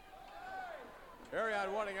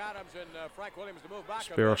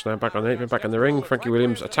 Spiros now back on the apron, back in the ring. Frankie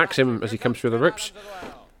Williams attacks him as he comes through the ropes.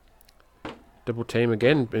 Double team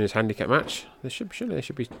again in his handicap match. Surely they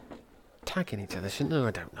should be tagging each other, shouldn't they?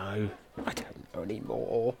 I don't know. I don't know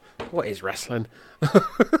anymore. What is wrestling?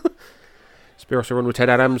 Spiros Aron with Ted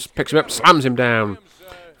Adams, picks him up, slams him down.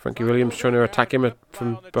 Frankie Williams trying to attack him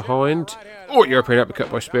from behind. Oh, European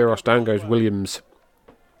uppercut by Spiros. Down goes Williams.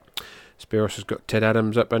 Spiros has got Ted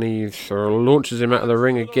Adams up and he launches him out of the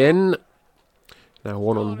ring again. Now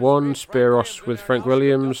one-on-one. Spiros with Frank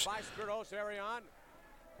Williams.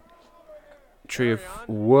 Tree of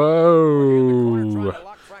Woe.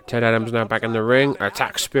 Ted Adams now back in the ring.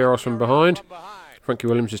 Attacks Spiros from behind. Frankie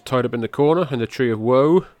Williams is tied up in the corner in the Tree of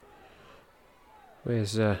Woe.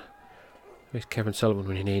 Where's Kevin Sullivan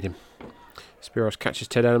when you need him? Spiros catches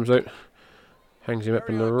Ted Adams out. Hangs him up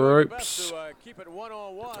in the ropes.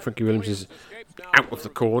 Frankie Williams is out of the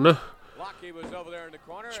corner.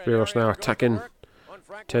 Spiros now attacking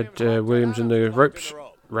Ted Williams in the ropes.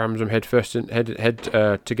 Rams them head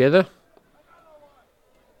together.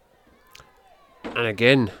 And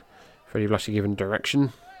again, Freddie Blassie given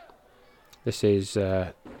direction. This is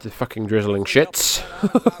the fucking drizzling shits.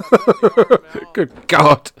 Good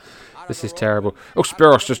God. This is terrible. Oh,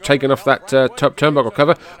 Spiros just taken off that top turnbuckle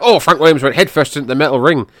cover. Oh, Frank Williams went headfirst into the metal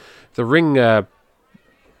ring. The ring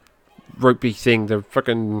ropey thing. The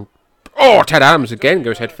fucking... Oh, Ted Adams again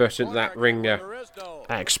goes headfirst into that ring. That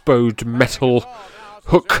exposed metal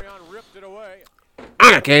hook.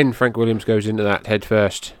 And again, Frank Williams goes into that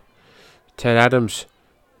headfirst. Ted Adams.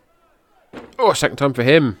 Oh, second time for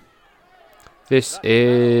him. This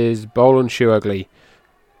is Bowl and Shoe Ugly.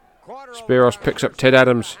 Spiros picks up Ted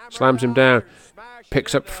Adams, slams him down,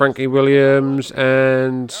 picks up Frankie Williams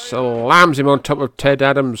and slams him on top of Ted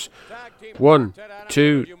Adams. 1,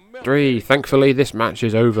 2, 3. Thankfully, this match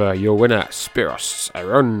is over. Your winner, Spiros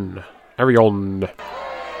Aron.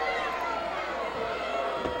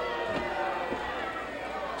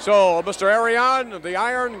 So, Mr. Arion, the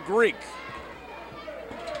Iron Greek,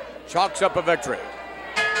 chalks up a victory.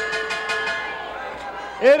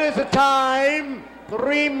 It is a time,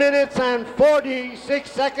 3 minutes and 46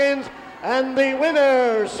 seconds, and the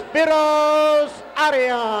winner, Spiros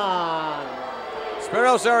Arion.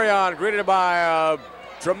 Spiros Arion, greeted by a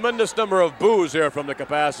tremendous number of boos here from the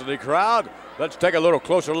capacity crowd. Let's take a little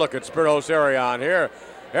closer look at Spiros Arion here.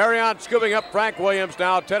 Arion scooping up Frank Williams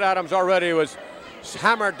now. Ted Adams already was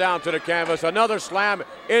hammered down to the canvas. Another slam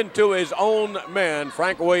into his own man.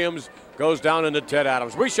 Frank Williams goes down into Ted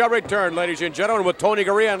Adams. We shall return, ladies and gentlemen, with Tony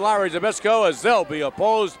Gurria and Larry Zbyszko as they'll be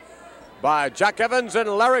opposed by Jack Evans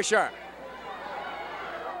and Larry Sharp.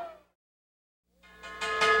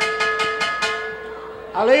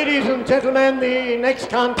 Ladies and gentlemen, the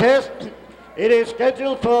next contest, it is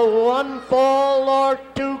scheduled for 1 fall or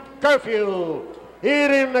 2 curfew.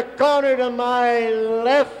 Here in the corner to my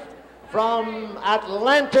left, from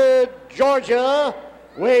Atlanta, Georgia,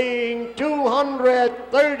 weighing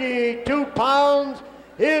 232 pounds,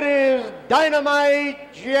 it is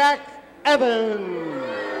Dynamite Jack Evans.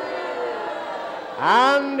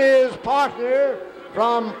 And his partner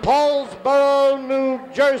from Paulsboro, New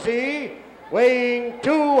Jersey, weighing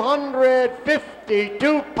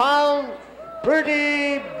 252 pounds,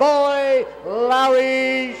 Pretty Boy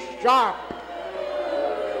Larry Sharp.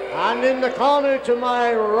 And in the corner to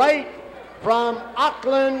my right, from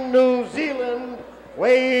Auckland, New Zealand,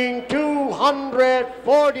 weighing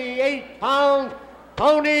 248 pounds,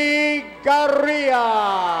 Tony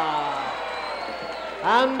Gurria.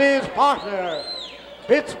 And his partner,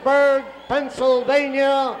 Pittsburgh,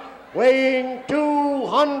 Pennsylvania, weighing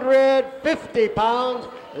 250 pounds,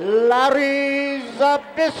 Larry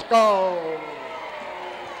Zbyszko.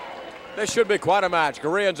 This should be quite a match.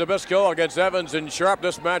 Gurria and Zbyszko against Evans and Sharp.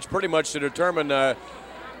 This match pretty much to determine the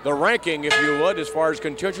ranking, if you would, as far as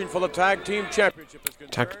contention for the tag team championship is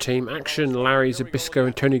concerned. Tag team action. Larry Zbyszko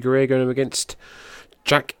and Tony Gurria going up against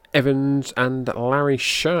Jack Evans and Larry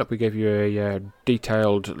Sharp. We gave you a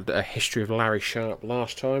detailed history of Larry Sharp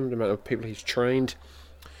last time, the amount of people he's trained.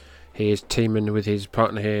 He is teaming with his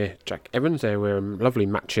partner here, Jack Evans. They wear lovely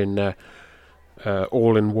matching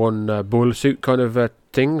all-in-one boiler suit kind of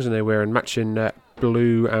things, and they're wearing matching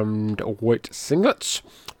blue and white singlets.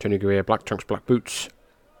 Tony Gurria, black trunks, black boots.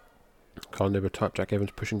 Carl Nibber type. Jack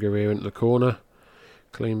Evans pushing Gurria into the corner.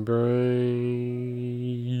 Clean break.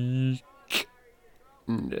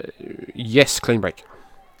 No. Yes, clean break.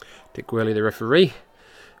 Dick Worley, the referee.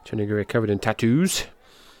 Tony Gurria covered in tattoos.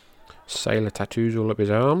 Sailor tattoos all up his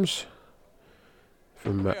arms.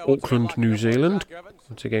 From Auckland, New Zealand.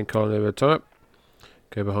 Once again, Carl Nibber type.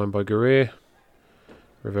 Go behind by Gurria.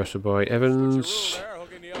 Reversal by Evans.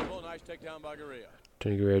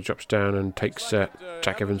 Tony Gurria drops down and takes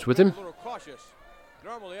Jack Evans with him.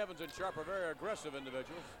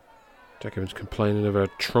 Jack Evans complaining of a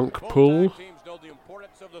trunk pull.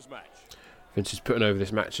 Vince is putting over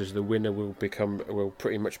this match as the winner will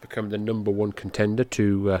pretty much become the number one contender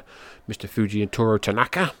to Mr. Fuji and Toru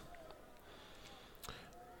Tanaka.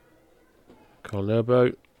 Carl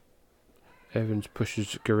Elbow. Evans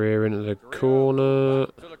pushes Gurria into the corner.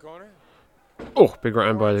 Oh, big right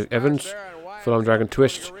hand by Evans. Full on dragon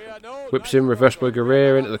twist. Whips him, reverse by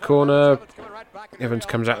Gurria into the corner. Evans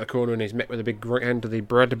comes out the corner and he's met with a big right hand to the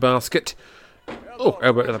bread basket. Oh,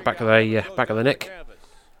 elbow to the back of the neck.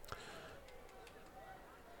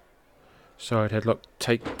 Side headlock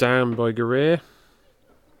take down by Gurria.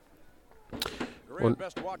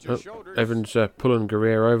 Evans pulling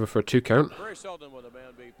Gurria over for a 2 count.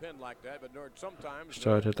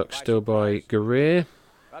 Side headlock still by Gurria.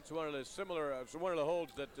 That's one of the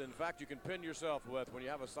holds that, in fact, you can pin yourself with when you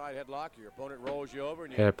have a side headlock. Your opponent rolls you over.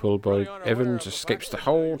 And hair pull by Evans, escapes the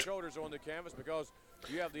hold.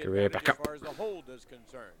 Gurria back up. As far as the hold is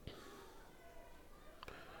concerned.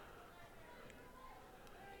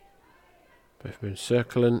 Both men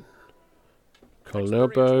circling. Colin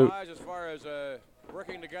elbow. As far as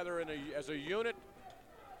working together as a unit.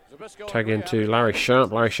 Tag into Larry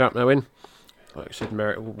Sharp. Larry Sharp now in. Like I said,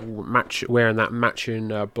 wearing that matching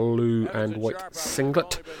blue and white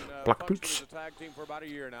singlet, black boots.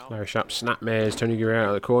 Larry Sharp snapmares Tony Gurria out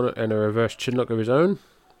of the corner and a reverse chinlock of his own.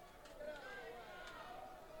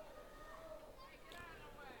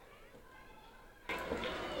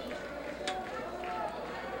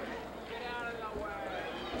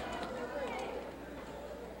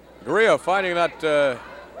 Gurria finding that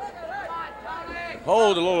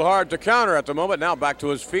hold a little hard to counter at the moment. Now back to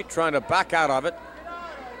his feet, trying to back out of it.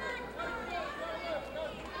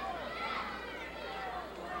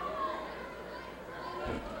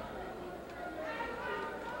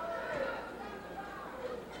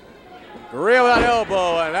 Gurria with that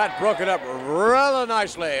elbow, and that broke it up rather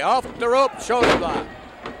nicely. Off the rope, shoulder block.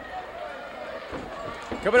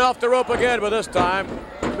 Coming off the rope again, but this time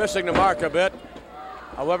missing the mark a bit.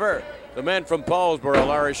 However, the man from Paulsboro,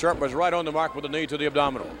 Larry Sharp, was right on the mark with a knee to the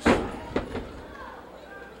abdominals.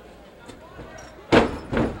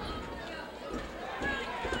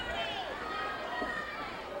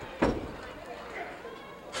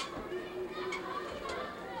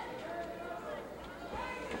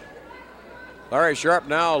 Larry Sharp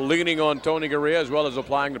now leaning on Tony Gurria as well as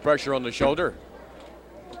applying the pressure on the shoulder.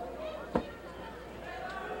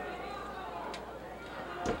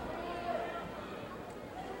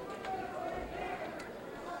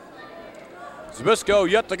 Zbyszko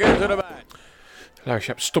yet to get to the mat. Larry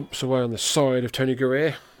Sharp stomps away on the side of Tony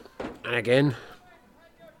Gurria. And again.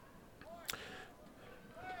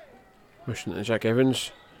 Pushing to Jack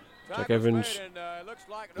Evans. Jack Evans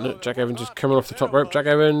is coming off the top rope. Jack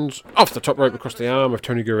Evans off the top rope across the arm of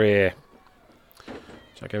Tony Gurria.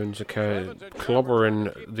 Jack Evans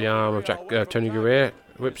clobbering the arm of Tony Gurria.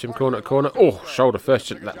 Whips him corner to corner. Oh, shoulder first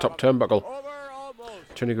into that top turnbuckle.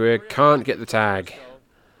 Tony Gurria can't get the tag.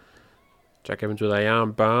 Jack Evans with a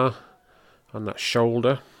arm bar on that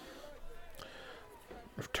shoulder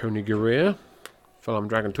of Tony Gurria. Full arm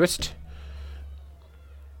dragon twist.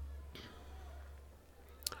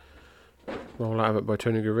 Roll out of it by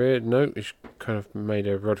Tony Gurria. No, he's kind of made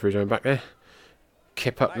a rod for his own back there.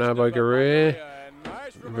 Kip up now by Gurria.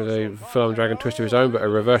 With a full arm dragon twist of his own, but a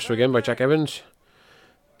reversal again by Jack Evans.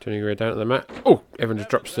 Tony Gurria down to the mat. Oh, Evans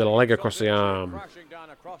drops the leg across the arm.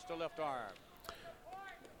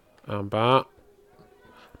 Arm bar.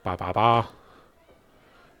 Bar.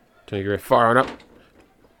 Tony Gurria firing up.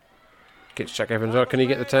 Gets Jack Evans out. Can he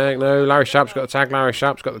get the tag? No. Larry Sharp's got the tag. Larry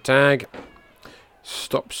Sharp's got the tag.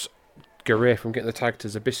 Stops Gurria from getting the tag to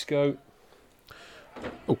Zbyszko.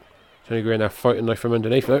 Oh, Tony Gurria now fighting knife from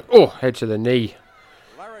underneath. No. Oh, head to the knee.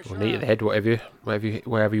 Or knee to the head,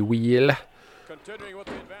 whatever you will.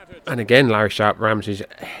 And again, Larry Sharp rams his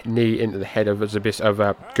knee into the head of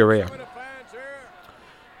Gurria.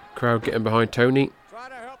 crowd getting behind Tony.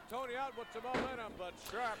 Trying to help Tony out with some momentum, but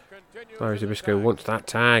Sharp continues. Larry Zbyszko wants that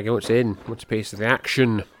tag. He wants in. Wants a piece of the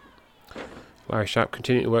action. Larry Sharp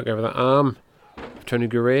continuing to work over that arm. Tony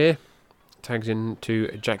Gurrier tags in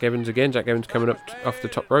to Jack Evans again. Jack Evans coming up off the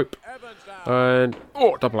top rope. And,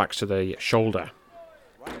 double axe to the shoulder.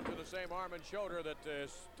 Right into the same arm and shoulder that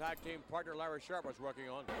his tag team partner Larry Sharp was working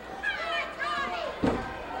on.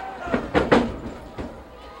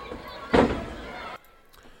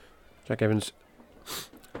 Jack Evans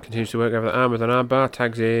continues to work over the arm with an armbar.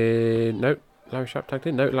 Tags in. No. Larry Sharp tagged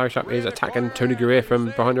in. No. Larry Sharp is attacking Tony Gurrier from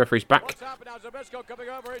behind the referee's back.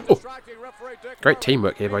 Great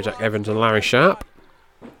teamwork here by Jack Evans and Larry Sharp.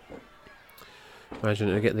 Managing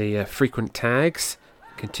to get the frequent tags.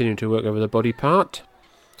 Continuing to work over the body part.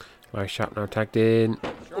 Larry Sharp now tagged in.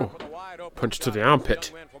 Punch to the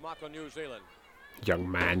armpit.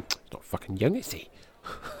 Young man. He's not fucking young, is he?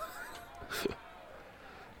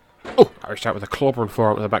 Larry Sharp with a clobber and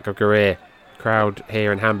forearm at the back of Gurrier. Crowd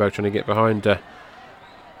here in Hamburg trying to get behind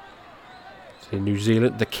New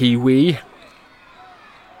Zealand, the Kiwi.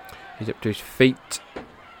 He's up to his feet.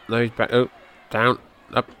 No, he's back. Down,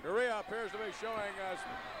 up.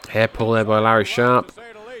 Hair pull there by Larry Sharp.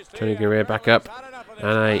 Tony Gurrier back up.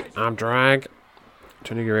 And a arm drag.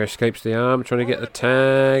 Tony Gurrier escapes the arm, trying to get the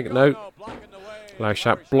tag. No. Larry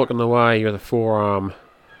Sharp blocking the way with a forearm.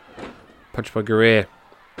 Punch by Gurrier.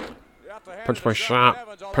 Punch by Sharp.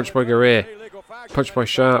 Punch by Gurrier. Punch by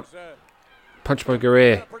Sharp. Punch by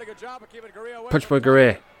Gurrier. Punch by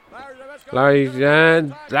Gurrier. Larry's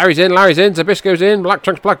in. Zbyszko's in. Black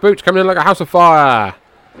trunks, black boots, coming in like a house of fire.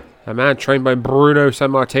 A man trained by Bruno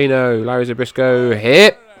Sammartino. Larry Zbyszko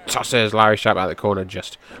hit. Tosses Larry Sharp out of the corner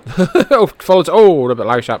just. Follows. But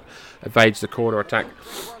Larry Sharp evades the corner attack.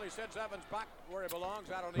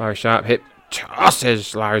 Larry Sharp hit.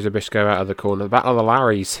 Tosses Larry Zbyszko out of the corner. The battle of the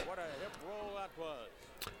Larrys.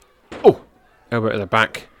 Elbow to the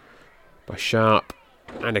back by Sharp.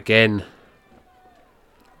 And again.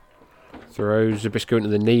 Throws Zbyszko into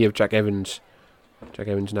the knee of Jack Evans. Jack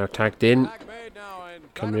Evans now tagged in.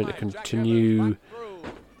 Coming in to continue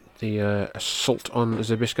the assault on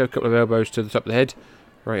Zbyszko. Couple of elbows to the top of the head.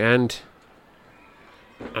 Right hand.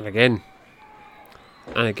 And again.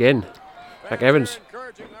 And again. Jack Evans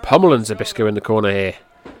pummeling Zbyszko in the corner here.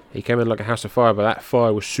 He came in like a house of fire, but that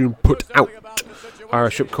fire was soon put out.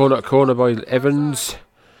 Irish up corner to corner by Evans.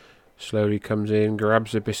 Slowly comes in,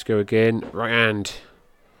 grabs Zbyszko again. Right hand.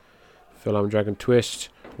 Full arm dragon twist.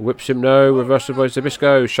 Whips him, no. Reversal by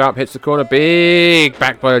Zbyszko. Sharp hits the corner. Big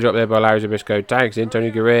back body drop there by Larry Zbyszko. Tags in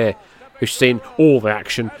Tony Gurrier, who's seen all the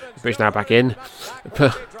action, but he's now back in.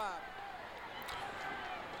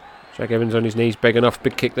 Jack Evans on his knees, begging off.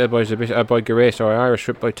 Big kick there by Gurrier. Sorry, Irish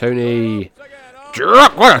whip by Tony.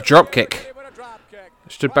 What a drop kick.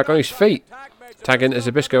 Stood back on his feet. Tag into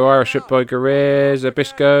Zbyszko. Irish whip by Gurrier.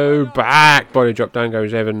 Zbyszko back. Body drop, down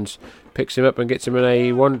goes Evans. Picks him up and gets him in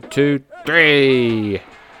a 1, 2, 3.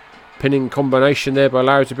 Pinning combination there by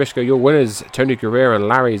Larry Zbyszko. Your winners, Tony Gurrier and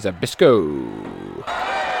Larry Zbyszko.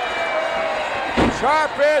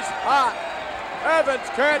 Sharp is hot. Evans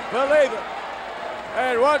can't believe it.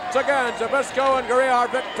 And once again, Zbyszko and Gurrier are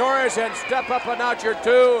victorious and step up a notch or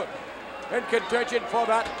two in contention for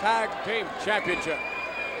that tag team championship.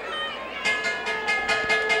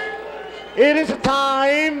 It is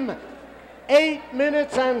time. 8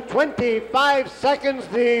 minutes and 25 seconds.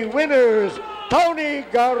 The winners, Tony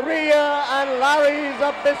Gurrier and Larry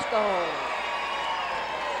Zbyszko.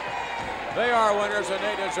 They are winners and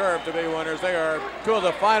they deserve to be winners. They are two of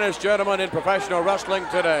the finest gentlemen in professional wrestling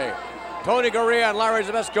today. Tony Gurrier and Larry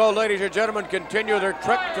Zbyszko, ladies and gentlemen, continue their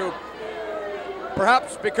trek to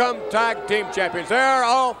perhaps become tag team champions. They're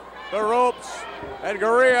off the ropes. And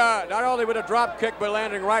Gurrier not only with a drop kick but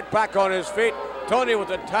landing right back on his feet. Tony with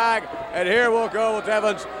the tag, and here we'll go with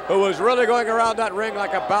Evans, who was really going around that ring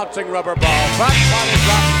like a bouncing rubber ball. Back body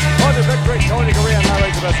drop for the victory, Tony Gurrier and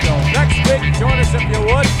Larry Zbyszko. Next week, join us if you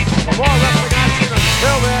would for more wrestling action.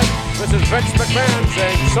 Until then, this is Vince McMahon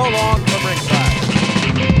saying so long from ringside.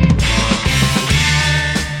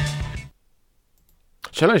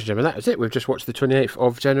 So, ladies and gentlemen, that was it. We've just watched the 28th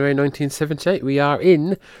of January 1978. We are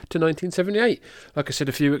in to 1978. Like I said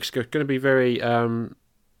a few weeks ago, it's going to be very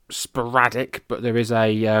sporadic, but there is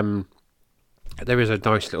a nice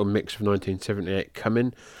little mix of 1978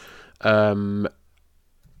 coming.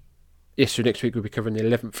 Yes, so next week we'll be covering the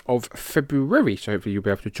 11th of February, so hopefully you'll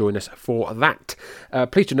be able to join us for that.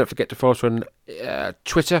 Please do not forget to follow us on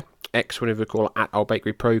Twitter, X, whatever you call it, at Our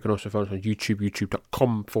Bakery Pro. You can also follow us on YouTube,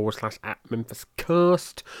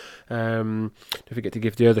 youtube.com/@MemphisCast. Don't forget to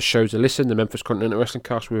give the other shows a listen. The Memphis Continental Wrestling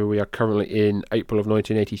Cast, where we are currently in April of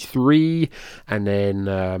 1983, and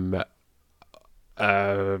then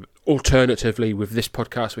alternatively, with this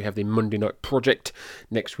podcast, we have the Monday Night Project.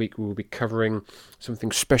 Next week, we will be covering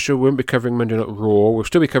something special. We won't be covering Monday Night Raw. We'll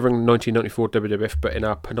still be covering 1994 WWF, but in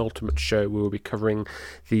our penultimate show, we will be covering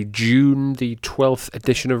the June the 12th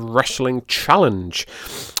edition of Wrestling Challenge.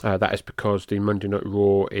 That is because the Monday Night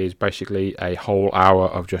Raw is basically a whole hour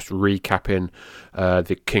of just recapping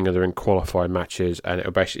the King of the Ring qualified matches, and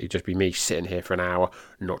it'll basically just be me sitting here for an hour,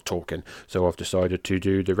 not talking. So I've decided to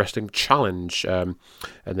do the Wrestling Challenge, and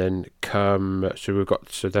then that's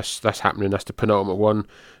happening. That's the penultimate one,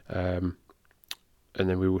 and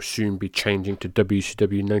then we will soon be changing to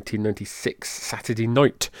WCW 1996 Saturday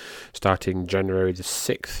Night, starting January the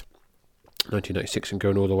 6th, 1996, and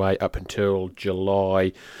going all the way up until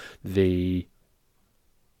July the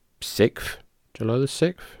 6th.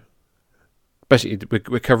 Basically,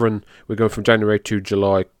 we're going from January to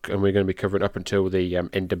July, and we're going to be covering up until the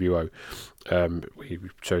NWO. So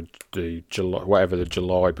the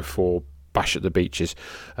July before Bash at the Beaches,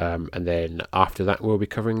 and then after that we'll be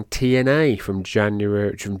covering TNA from June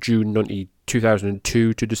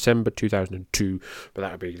 2002 to December 2002, but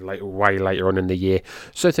that'll be way later on in the year.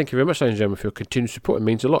 So thank you very much, ladies and gentlemen, for your continued support. It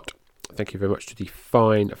means a lot. Thank you very much to the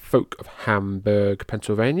fine folk of Hamburg,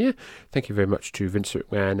 Pennsylvania. Thank you very much to Vince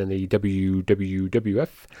McMahon and the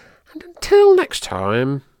WWF. And until next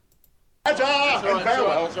time... And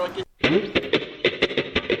farewell.